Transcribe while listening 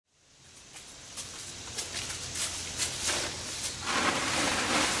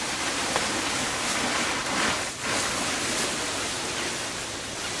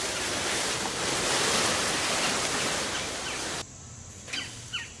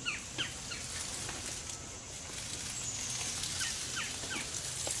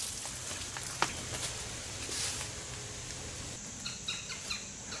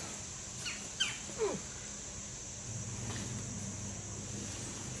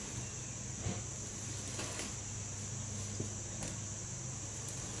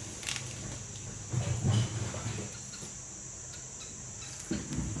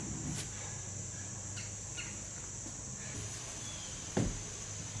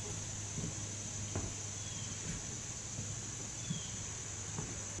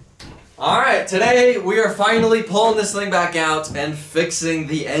Alright, today we are finally pulling this thing back out and fixing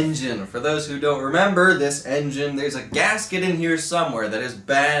the engine. For those who don't remember, this engine, there's a gasket in here somewhere that is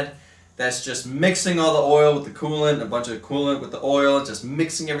bad. That's just mixing all the oil with the coolant, a bunch of coolant with the oil, just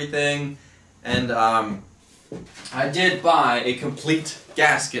mixing everything. And I did buy a complete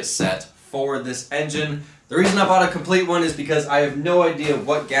gasket set for this engine. The reason I bought a complete one is because I have no idea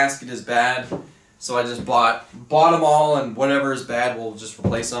what gasket is bad. So I just bought them all, and whatever is bad, we'll just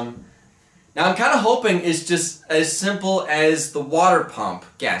replace them. Now I'm kind of hoping it's just as simple as the water pump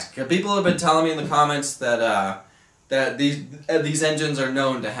gasket. People have been telling me in the comments that that these engines are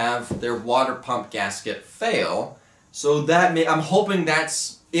known to have their water pump gasket fail. So that I'm hoping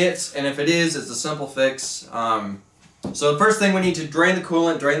that's it, and if it is, it's a simple fix. So the first thing, we need to drain the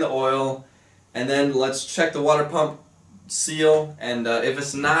coolant, drain the oil, and then let's check the water pump seal. And if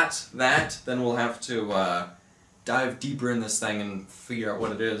it's not that, then we'll have to dive deeper in this thing and figure out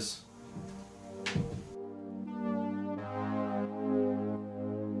what it is.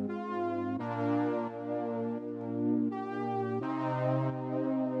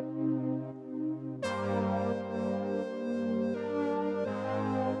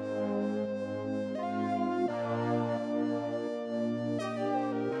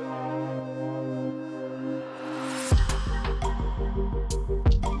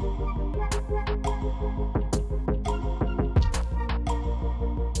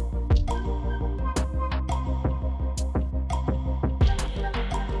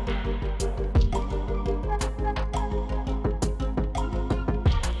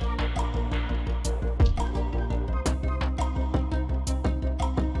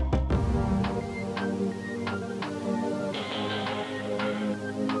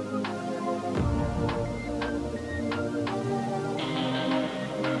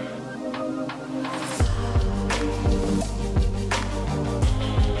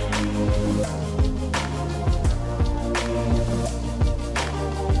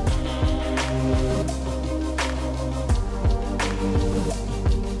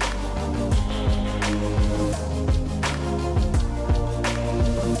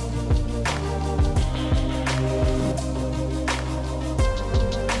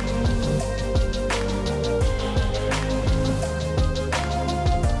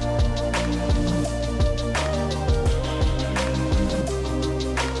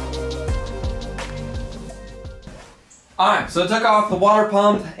 Alright, so I took off the water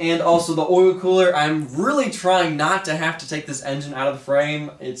pump and also the oil cooler. I'm really trying not to have to take this engine out of the frame.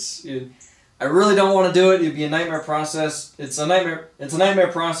 I really don't want to do it. It'd be a nightmare process. It's a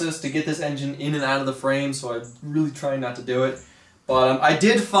nightmare process to get this engine in and out of the frame, so I'm really trying not to do it. But I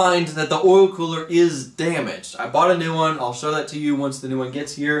did find that the oil cooler is damaged. I bought a new one. I'll show that to you once the new one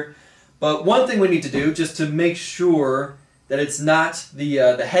gets here. But one thing we need to do, just to make sure that it's not the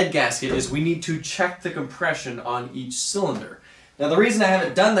head gasket, is we need to check the compression on each cylinder. Now the reason I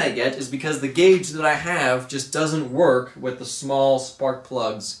haven't done that yet is because the gauge that I have just doesn't work with the small spark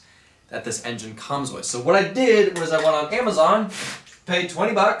plugs that this engine comes with. So what I did was I went on Amazon, paid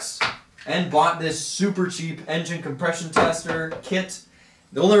 20 bucks, and bought this super cheap engine compression tester kit.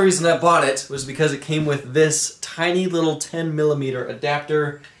 The only reason I bought it was because it came with this tiny little 10mm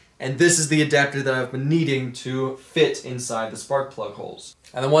adapter. And this is the adapter that I've been needing to fit inside the spark plug holes.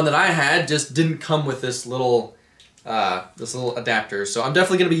 And the one that I had just didn't come with this little adapter. So I'm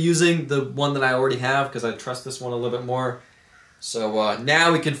definitely going to be using the one that I already have because I trust this one a little bit more. So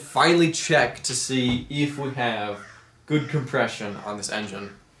now we can finally check to see if we have good compression on this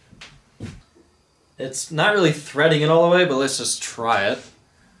engine. It's not really threading it all the way, but let's just try it.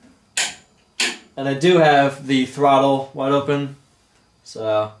 And I do have the throttle wide open,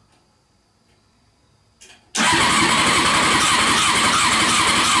 so...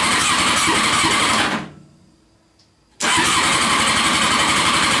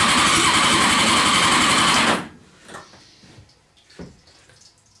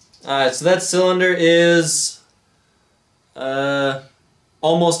 Alright, so that cylinder is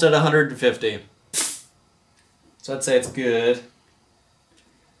almost at 150. So I'd say it's good.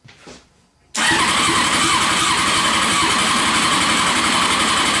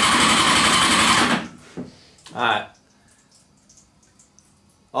 Alright.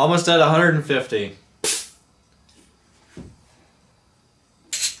 Almost at 150.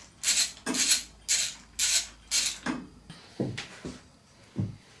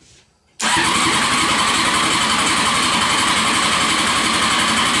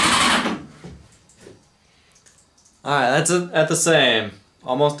 Alright, that's at the same.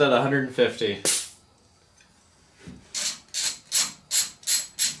 Almost at 150.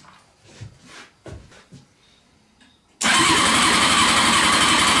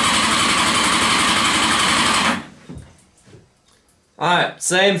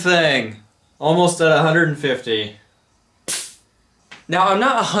 Same thing. Almost at 150. Now, I'm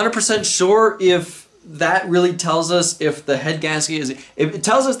not 100% sure if that really tells us if the head gasket is... It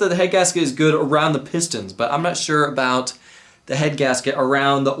tells us that the head gasket is good around the pistons, but I'm not sure about the head gasket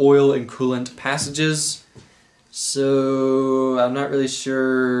around the oil and coolant passages. So, I'm not really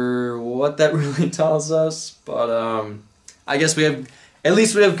sure what that really tells us, but I guess at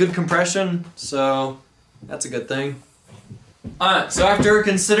least we have good compression, so that's a good thing. Alright, so after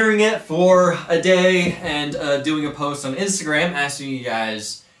considering it for a day and doing a post on Instagram asking you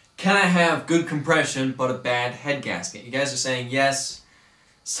guys, can I have good compression but a bad head gasket? You guys are saying yes,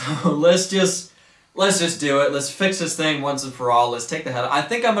 so let's just do it. Let's fix this thing once and for all. Let's take the head. I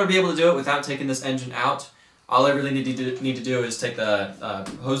think I'm going to be able to do it without taking this engine out. All I really need to do is take the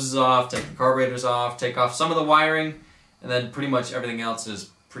hoses off, take the carburetors off, take off some of the wiring, and then pretty much everything else is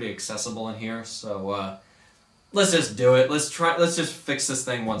pretty accessible in here. So let's just do it. Let's just fix this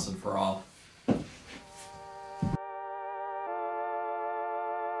thing once and for all.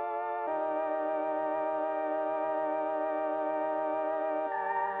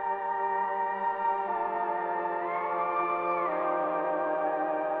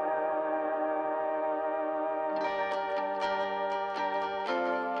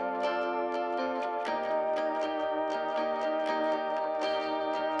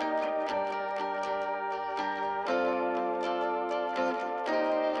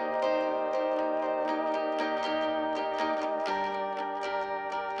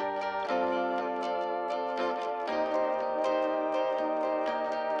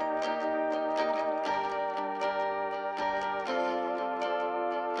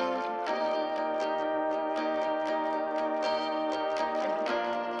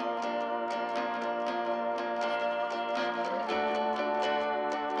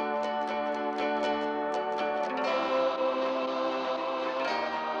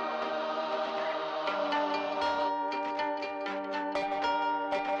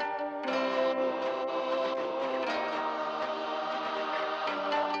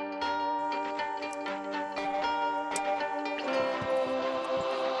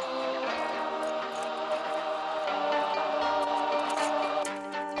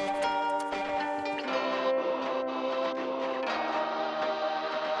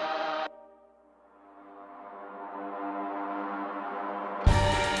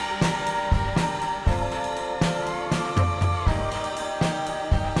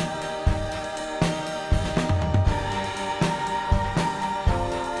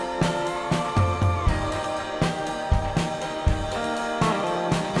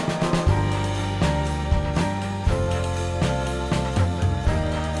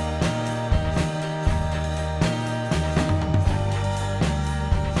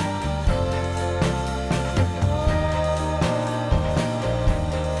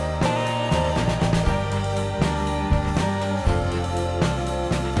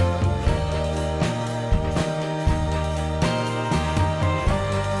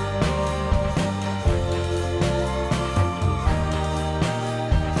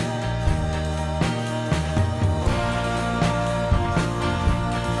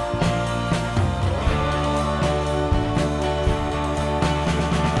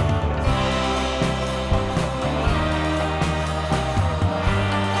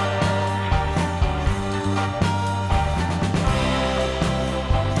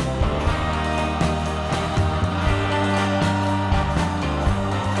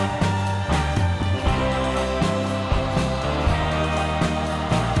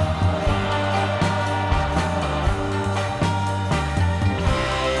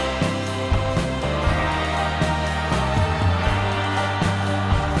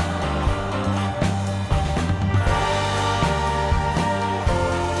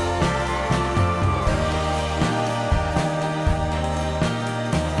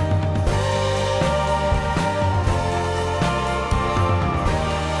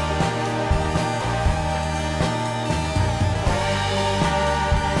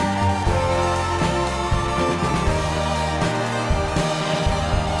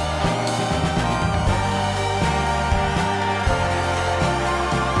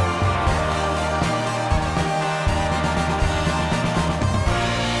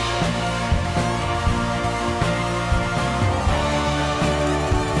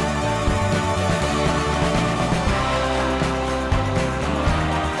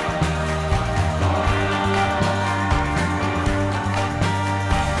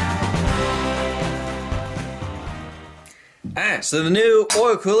 Alright, so the new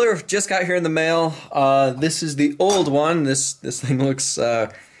oil cooler just got here in the mail. This is the old one. This thing looks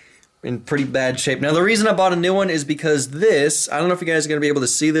in pretty bad shape. Now the reason I bought a new one is because this, I don't know if you guys are going to be able to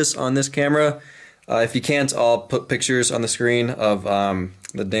see this on this camera. If you can't, I'll put pictures on the screen of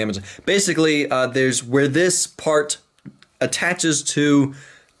the damage. Basically, there's where this part attaches to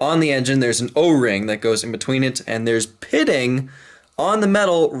on the engine, there's an O-ring that goes in between it, and there's pitting on the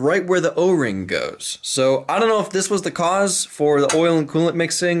metal right where the O-ring goes. So I don't know if this was the cause for the oil and coolant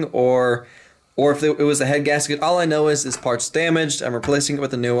mixing, or if it was the head gasket. All I know is this part's damaged. I'm replacing it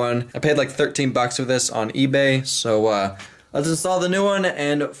with a new one. I paid like 13 bucks for this on eBay, so let's install the new one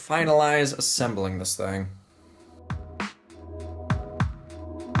and finalize assembling this thing.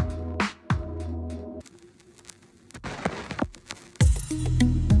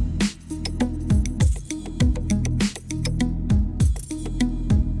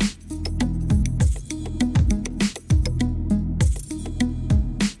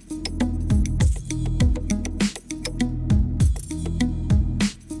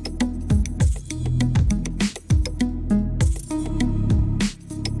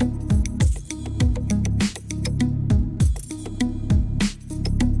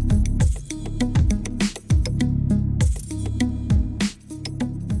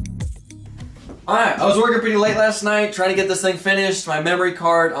 Alright, I was working pretty late last night trying to get this thing finished. My memory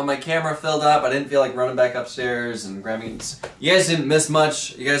card on my camera filled up. I didn't feel like running back upstairs and grabbing it. You guys didn't miss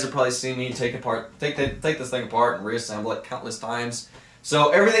much. You guys have probably seen me take this thing apart and reassemble it countless times.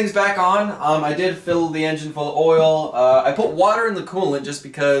 So everything's back on. I did fill the engine full of oil. I put water in the coolant just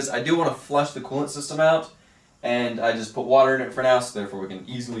because I do want to flush the coolant system out. And I just put water in it for now, so therefore we can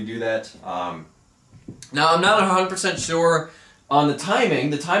easily do that. Now I'm not 100% sure on the timing.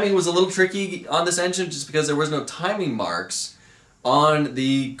 The timing was a little tricky on this engine just because there was no timing marks on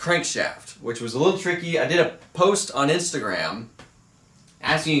the crankshaft, which was a little tricky. I did a post on Instagram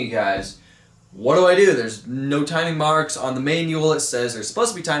asking you guys, what do I do? There's no timing marks on the manual. It says there's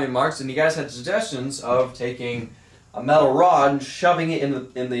supposed to be timing marks, and you guys had suggestions of taking a metal rod and shoving it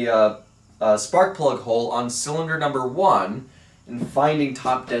in the spark plug hole on cylinder number 1 and finding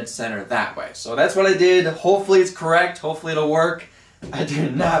top dead center that way. So that's what I did. Hopefully it's correct. Hopefully it'll work. I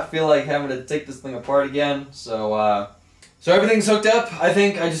do not feel like having to take this thing apart again. So so everything's hooked up. I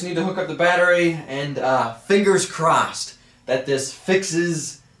think I just need to hook up the battery, and fingers crossed that this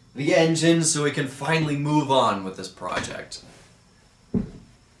fixes the engine so we can finally move on with this project.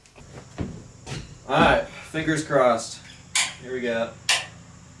 Alright, fingers crossed. Here we go.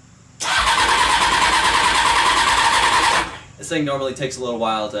 This thing normally takes a little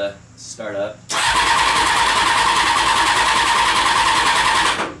while to start up.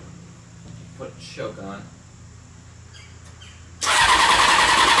 Put a choke on.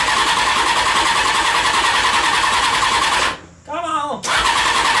 Come on!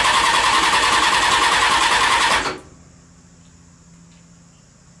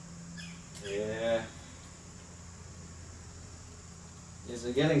 Yeah. Is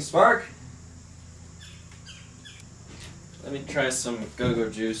it getting spark? Let me try some go-go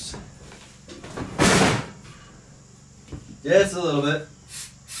juice. Just a little bit.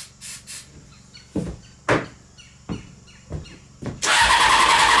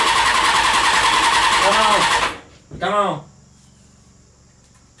 Come on! Come on!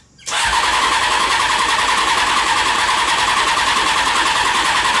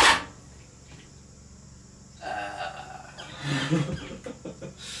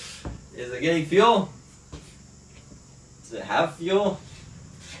 Is it getting fuel? Does it have fuel?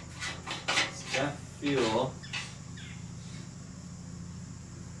 It's got fuel.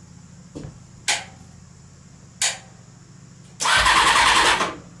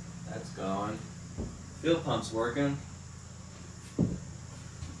 That's going. Fuel pump's working.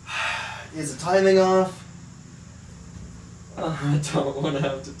 Is the timing off? Oh, I don't want to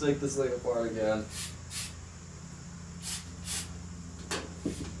have to take this thing apart again.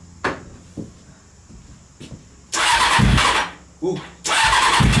 Ooh.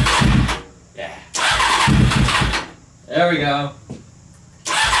 Yeah. There we go.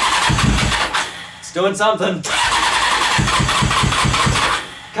 It's doing something.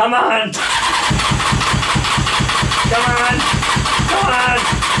 Come on. Come on. Come on.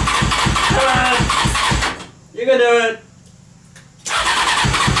 Come on. You can do it.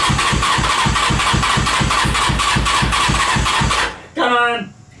 Come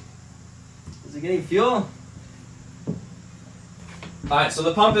on. Is it getting fuel? Alright, so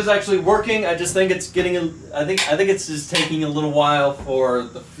the pump is actually working. I just think it's getting I think it's just taking a little while for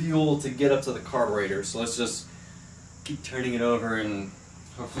the fuel to get up to the carburetor. So let's just keep turning it over and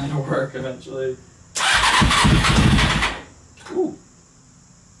hopefully it'll work eventually. Ooh.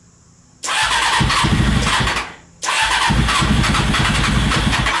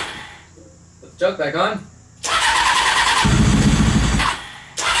 Choke back on.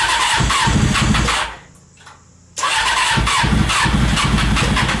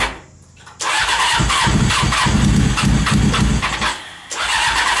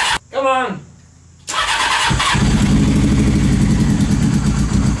 Come on.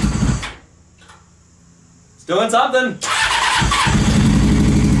 It's doing something.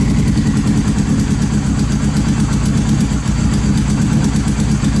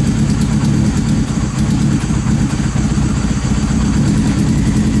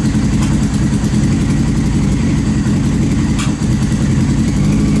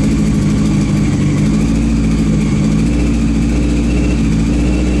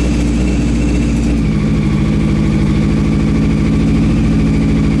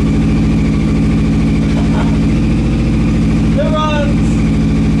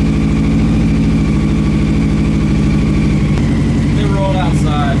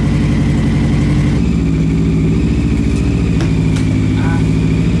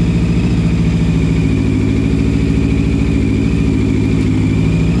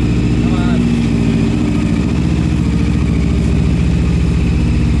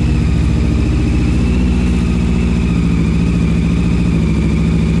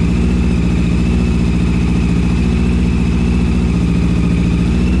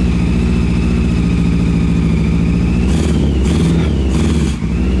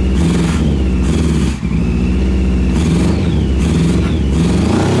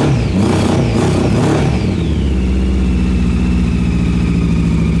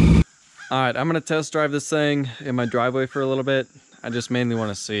 Alright, I'm going to test drive this thing in my driveway for a little bit. I just mainly want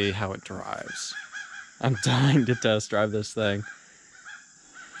to see how it drives. I'm dying to test drive this thing.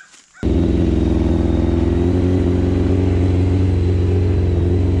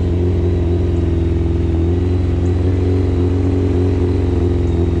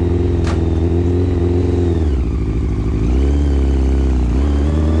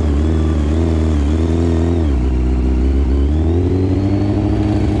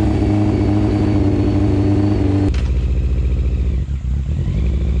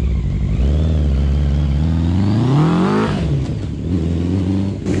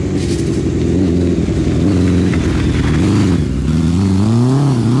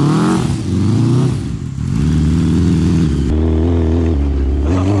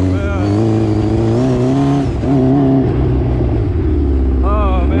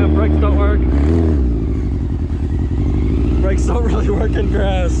 Don't really work in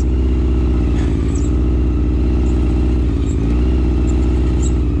grass.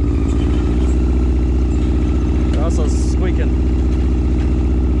 They're also squeaking.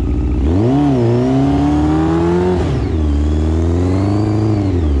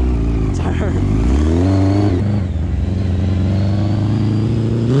 Tired.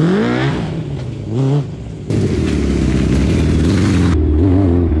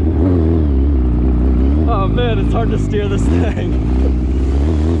 Oh man, it's hard to steer this thing.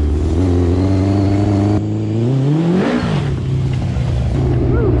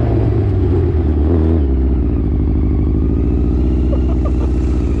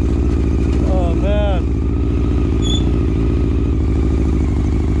 Oh man.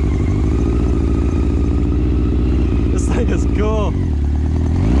 This thing is cool.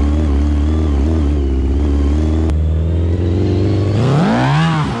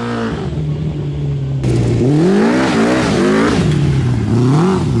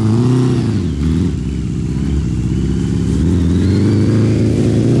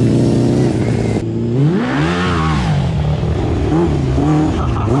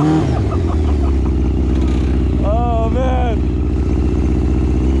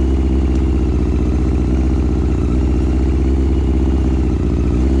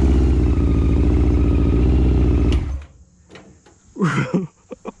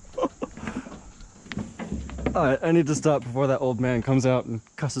 Alright, I need to stop before that old man comes out and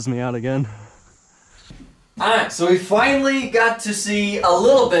cusses me out again. Alright, so we finally got to see a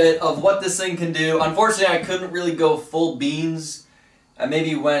little bit of what this thing can do. Unfortunately, I couldn't really go full beans. I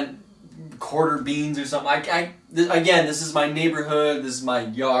maybe went quarter beans or something. Again, this is my neighborhood, this is my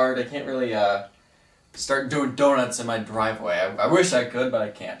yard. I can't really start doing donuts in my driveway. I wish I could, but I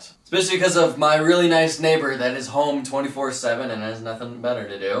can't. Especially because of my really nice neighbor that is home 24/7 and has nothing better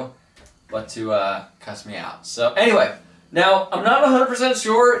to do but to cuss me out. So anyway, now I'm not 100%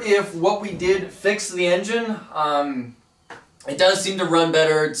 sure if what we did fixed the engine. It does seem to run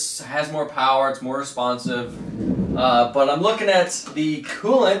better, it has more power, it's more responsive. But I'm looking at the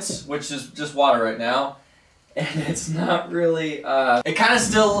coolant, which is just water right now, and it's not really, it kind of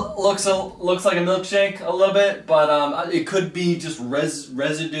still looks like a milkshake a little bit, but it could be just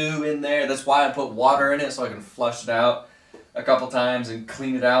residue in there. That's why I put water in it, so I can flush it out a couple times and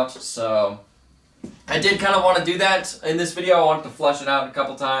clean it out. So I did kind of want to do that in this video. I wanted to flush it out a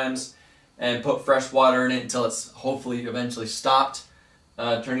couple times and put fresh water in it until it's hopefully eventually stopped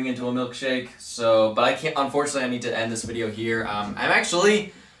turning into a milkshake. So, but I can't, unfortunately I need to end this video here. I'm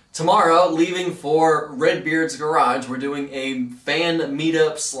actually tomorrow leaving for Redbeard's Garage. We're doing a fan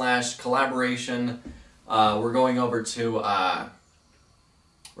meetup / collaboration. We're going over to,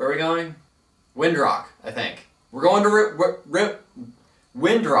 where are we going? Windrock, I think. We're going to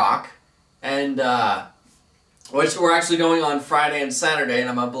Windrock, and which we're actually going on Friday and Saturday, and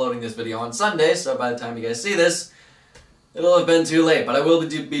I'm uploading this video on Sunday, so by the time you guys see this, it'll have been too late. But I will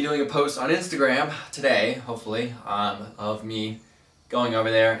be doing a post on Instagram today, hopefully, of me going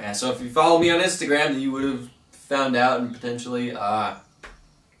over there. And so if you follow me on Instagram, then you would have found out and potentially,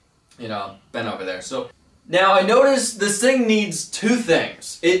 you know, been over there. So now I noticed this thing needs two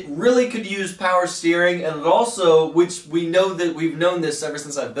things. It really could use power steering, and it also, which we know that we've known this ever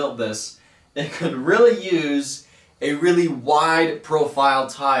since I built this, it could really use a really wide profile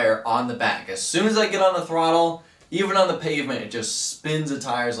tire on the back. As soon as I get on the throttle, even on the pavement, it just spins the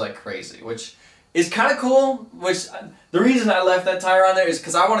tires like crazy, which is kind of cool. Which the reason I left that tire on there is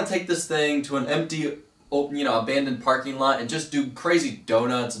because I want to take this thing to an empty, you know, abandoned parking lot and just do crazy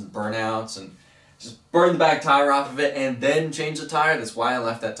donuts and burnouts and just burn the back tire off of it and then change the tire. That's why I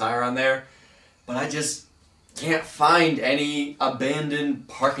left that tire on there. But I just can't find any abandoned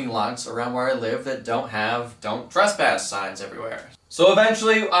parking lots around where I live that don't have "Don't Trespass" signs everywhere. So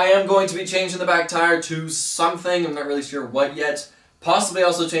eventually I am going to be changing the back tire to something. I'm not really sure what yet. Possibly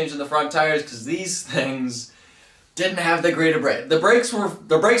also changing the front tires, because these things didn't have that great of brake. The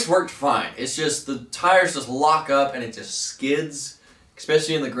brakes worked fine. It's just the tires just lock up and it just skids,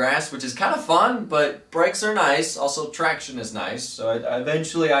 especially in the grass, which is kind of fun, but brakes are nice. Also traction is nice. So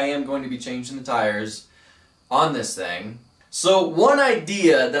eventually I am going to be changing the tires on this thing. So one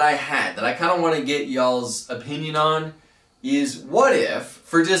idea that I had that I kind of want to get y'all's opinion on is, what if,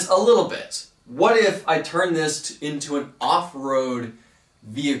 for just a little bit, what if I turn this into an off-road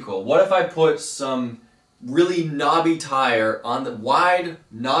vehicle? What if I put some really knobby tire on the wide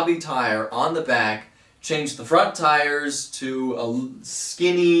knobby tire on the back, change the front tires to a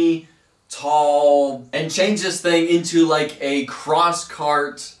skinny, tall, and change this thing into like a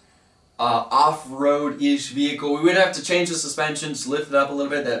cross-cart off-road-ish vehicle. We would have to change the suspensions, lift it up a little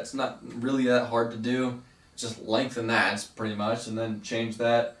bit. That's not really that hard to do. Just lengthen that pretty much, and then change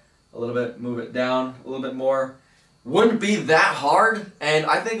that a little bit, move it down a little bit more. Wouldn't be that hard, and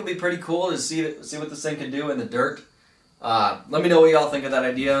I think it'd be pretty cool to see what this thing can do in the dirt. Let me know what y'all think of that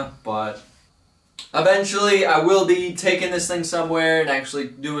idea, but eventually I will be taking this thing somewhere and actually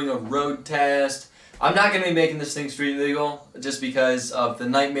doing a road test. I'm not going to be making this thing street legal just because of the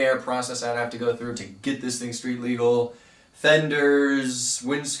nightmare process I'd have to go through to get this thing street legal. Fenders,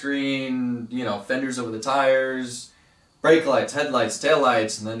 windscreen, you know, fenders over the tires, brake lights, headlights,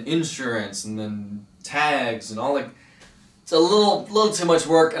 taillights, and then insurance, and then tags, and all. Like, it's a little too much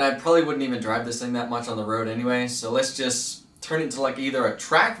work, and I probably wouldn't even drive this thing that much on the road anyway. So let's just turn it into like either a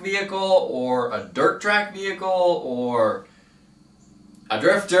track vehicle or a dirt track vehicle or a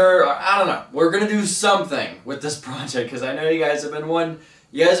drifter. Or, I don't know. We're gonna do something with this project because I know you guys have been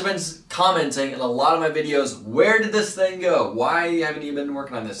commenting in a lot of my videos, where did this thing go? Why haven't you been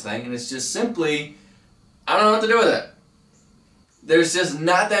working on this thing? And it's just simply, I don't know what to do with it. There's just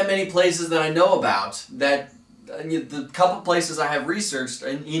not that many places that I know about that, the couple places I have researched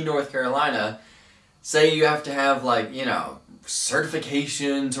in North Carolina say you have to have, like, you know,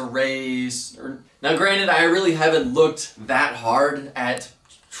 certification to race. Now granted, I really haven't looked that hard at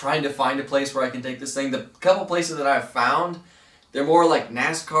trying to find a place where I can take this thing. The couple places that I've found, they're more like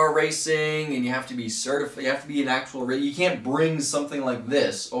NASCAR racing, and you have to be certified. You have to be an actual race. You can't bring something like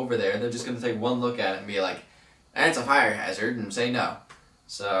this over there. They're just going to take one look at it and be like, "That's a fire hazard," and say no.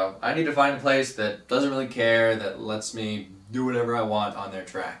 So I need to find a place that doesn't really care, that lets me do whatever I want on their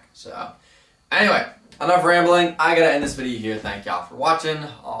track. So anyway, enough rambling. I gotta end this video here. Thank y'all for watching.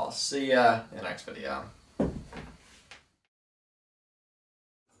 I'll see ya in the next video.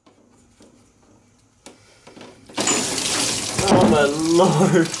 Oh my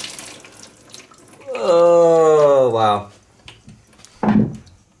lord. Oh wow.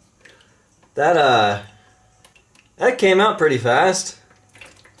 That came out pretty fast.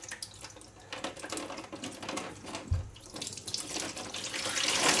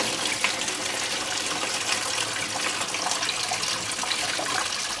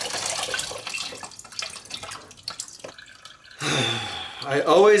 I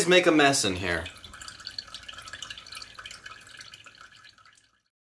always make a mess in here.